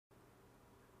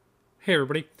Hey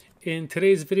everybody, in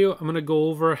today's video I'm going to go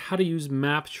over how to use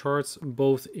map charts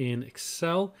both in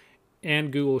Excel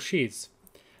and Google Sheets.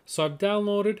 So I've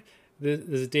downloaded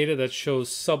this data that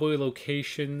shows subway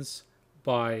locations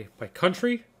by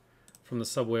country from the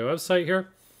subway website here.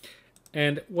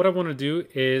 And what I want to do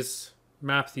is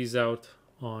map these out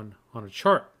on a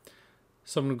chart.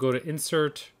 So I'm going to go to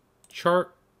Insert,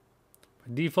 Chart.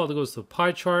 By default it goes to the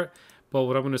pie chart, but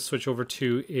what I'm going to switch over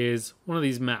to is one of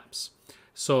these maps.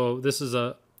 So this is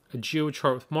a geo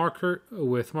chart with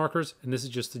markers, and this is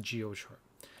just a geo chart.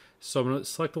 So I'm going to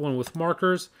select the one with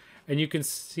markers, and you can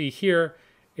see here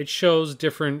it shows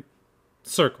different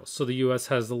circles. So the US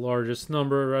has the largest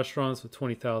number of restaurants with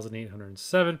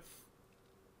 20,807,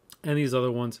 and these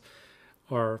other ones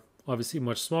are obviously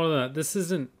much smaller than that. This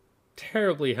isn't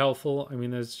terribly helpful. I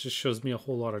mean, this just shows me a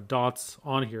whole lot of dots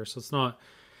on here, so it's not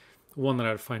one that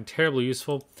I'd find terribly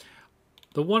useful.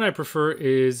 The one I prefer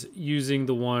is using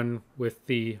the one with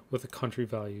the country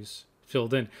values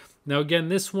filled in. Now again,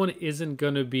 this one isn't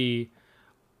going to be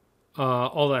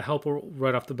all that helpful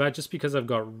right off the bat, just because I've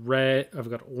got red, I've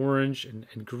got orange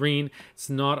and green. It's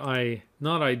not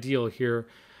ideal here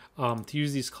to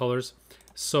use these colors.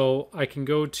 So I can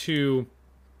go to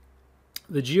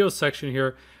the geo section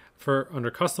here for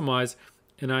under customize,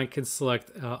 and I can select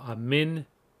a min,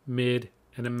 mid,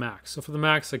 and a max. So for the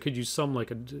max, I could use some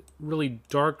like a really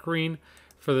dark green.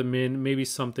 For the min, maybe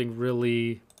something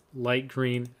really light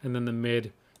green, and then the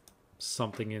mid,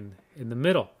 something in the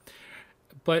middle.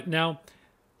 But now,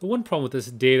 the one problem with this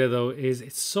data though is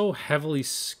it's so heavily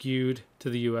skewed to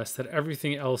the US that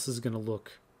everything else is going to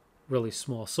look really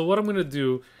small. So what I'm going to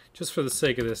do, just for the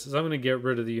sake of this, is I'm going to get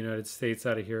rid of the United States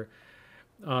out of here,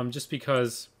 just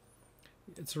because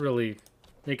it's really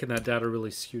making that data really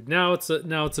skewed. Now it's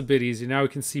a bit easier. Now we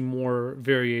can see more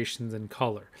variations in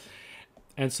color,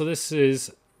 and so this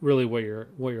is really what you're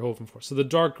hoping for. So the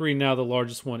dark green now, the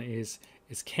largest one is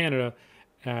Canada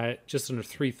at just under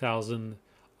 3,000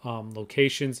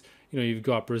 locations. You know, you've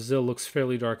got Brazil looks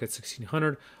fairly dark at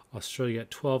 1,600, Australia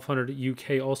at 1,200,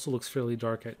 UK also looks fairly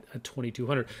dark at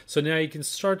 2,200. So now you can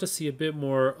start to see a bit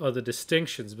more of the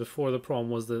distinctions. Before, the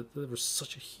problem was that there was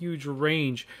such a huge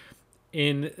range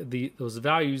in those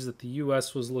values that the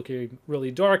US was looking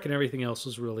really dark and everything else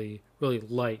was really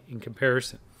light in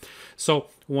comparison. So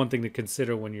one thing to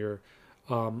consider when you're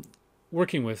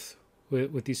working with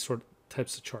these sort of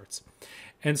types of charts.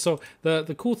 And so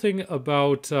the cool thing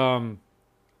about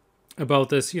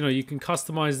this, you know, you can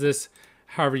customize this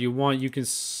however you want. You can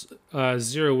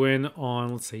zero in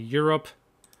on, let's say, Europe.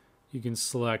 You can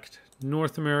select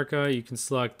North America. You can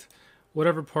select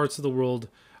whatever parts of the world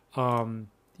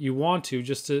you want to,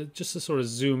 just to sort of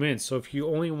zoom in. So if you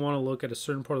only want to look at a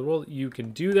certain part of the world, you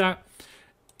can do that,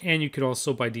 and you can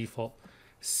also by default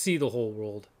see the whole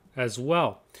world as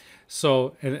well.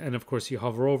 So and of course you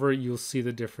hover over, you'll see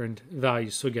the different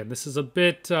values. So again, this is a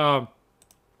bit more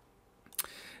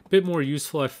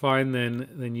useful, I find,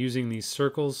 than using these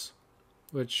circles,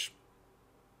 which,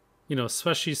 you know,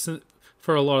 especially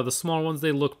for a lot of the smaller ones,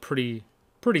 they look pretty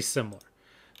similar.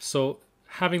 So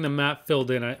having the map filled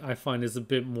in, I find, is a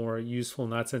bit more useful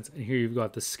in that sense. And here you've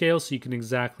got the scale, so you can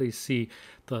exactly see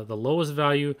the lowest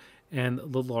value and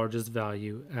the largest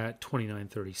value at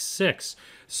 2936.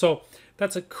 So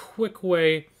that's a quick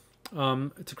way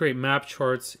to create map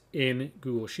charts in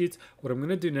Google Sheets. What I'm going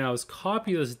to do now is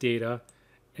copy this data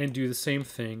and do the same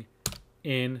thing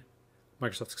in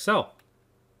Microsoft Excel.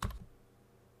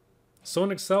 So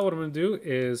in Excel, what I'm going to do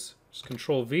is just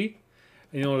Control V.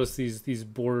 And you'll notice these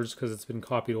borders because it's been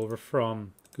copied over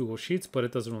from Google Sheets, but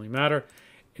it doesn't really matter.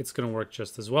 It's going to work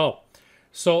just as well.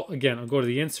 So again, I'll go to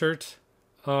the Insert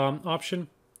option.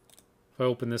 If I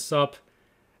open this up,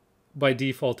 by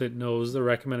default it knows the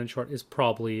recommended chart is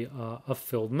probably a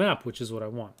filled map, which is what I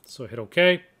want. So hit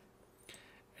OK.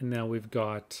 And now we've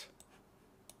got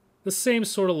the same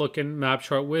sort of looking map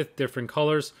chart with different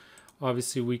colors.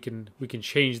 Obviously we can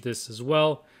change this as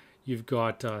well. You've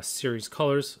got series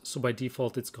colors. So by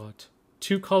default, it's got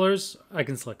 2 colors. I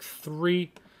can select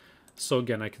 3. So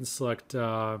again, I can select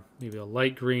maybe a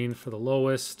light green for the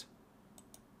lowest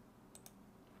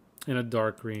and a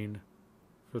dark green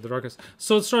for the darkest.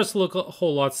 So it starts to look a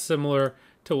whole lot similar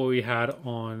to what we had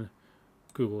on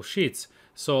Google Sheets.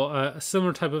 So a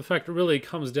similar type of effect. It really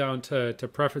comes down to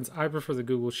preference. I prefer the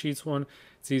Google Sheets one.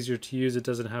 It's easier to use. It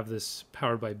doesn't have this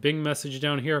powered by Bing message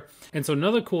down here. And so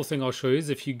another cool thing I'll show you is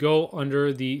if you go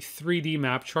under the 3D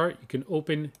map chart, you can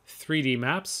open 3D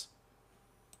maps.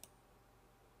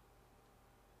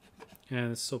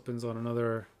 And this opens on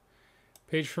another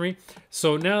page for me.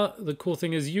 So now the cool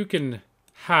thing is you can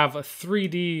have a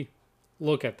 3D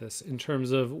look at this in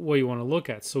terms of what you want to look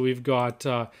at. So we've got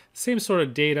same sort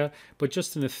of data, but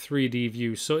just in a 3D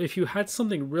view. So if you had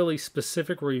something really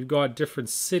specific where you've got different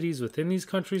cities within these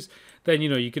countries, then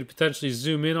you could potentially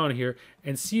zoom in on here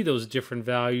and see those different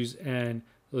values and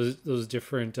those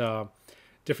different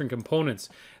different components.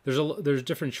 There's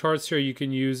different charts here. You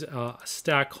can use a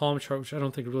stack column chart, which I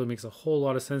don't think really makes a whole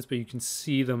lot of sense, but you can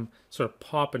see them sort of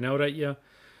popping out at you.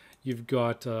 You've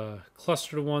got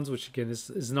clustered ones, which again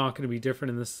is not going to be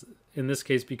different in this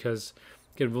case because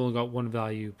again we've only got one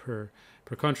value per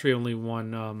country, only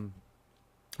one.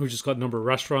 We've just got number of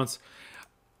restaurants.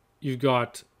 You've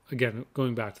got, again,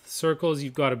 going back to the circles,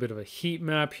 you've got a bit of a heat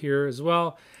map here as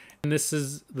well, and this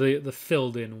is the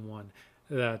filled in one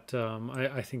that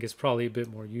I think is probably a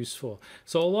bit more useful.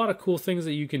 So a lot of cool things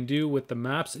that you can do with the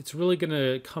maps. It's really going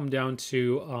to come down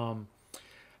to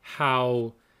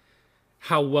how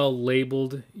well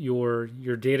labeled your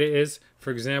data is.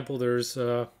 For example, there's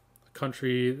a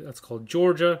country that's called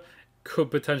Georgia,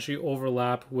 could potentially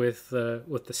overlap with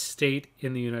the state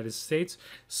in the United States.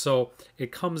 So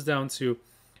it comes down to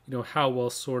how well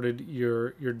sorted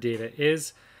your data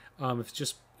is. If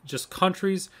it's just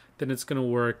countries, then it's going to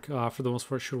work for the most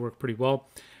part. It should work pretty well.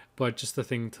 But just the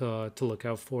thing to look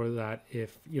out for, that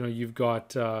if you've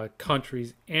got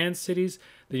countries and cities,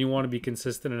 then you want to be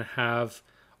consistent and have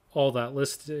all that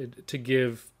listed to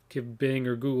give Bing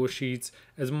or Google Sheets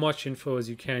as much info as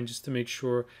you can, just to make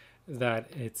sure that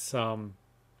it's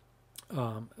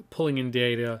pulling in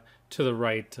data to the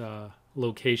right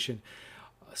location.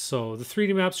 So the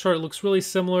 3D maps chart looks really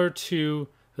similar to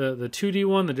the 2D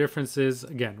one. The difference is,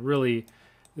 again, really,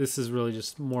 this is really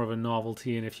just more of a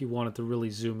novelty. And if you wanted to really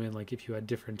zoom in, like if you had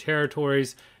different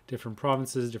territories, different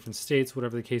provinces, different states,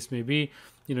 whatever the case may be,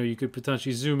 you could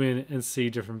potentially zoom in and see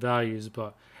different values.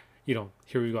 But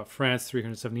here we've got France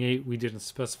 378. We didn't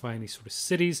specify any sort of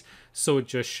cities, so it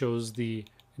just shows the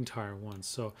entire one.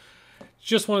 So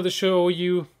just wanted to show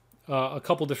you a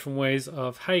couple different ways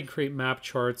of how you create map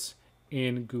charts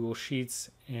in Google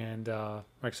Sheets and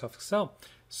Microsoft Excel.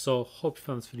 So hope you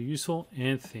found this video useful,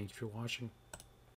 and thank you for watching.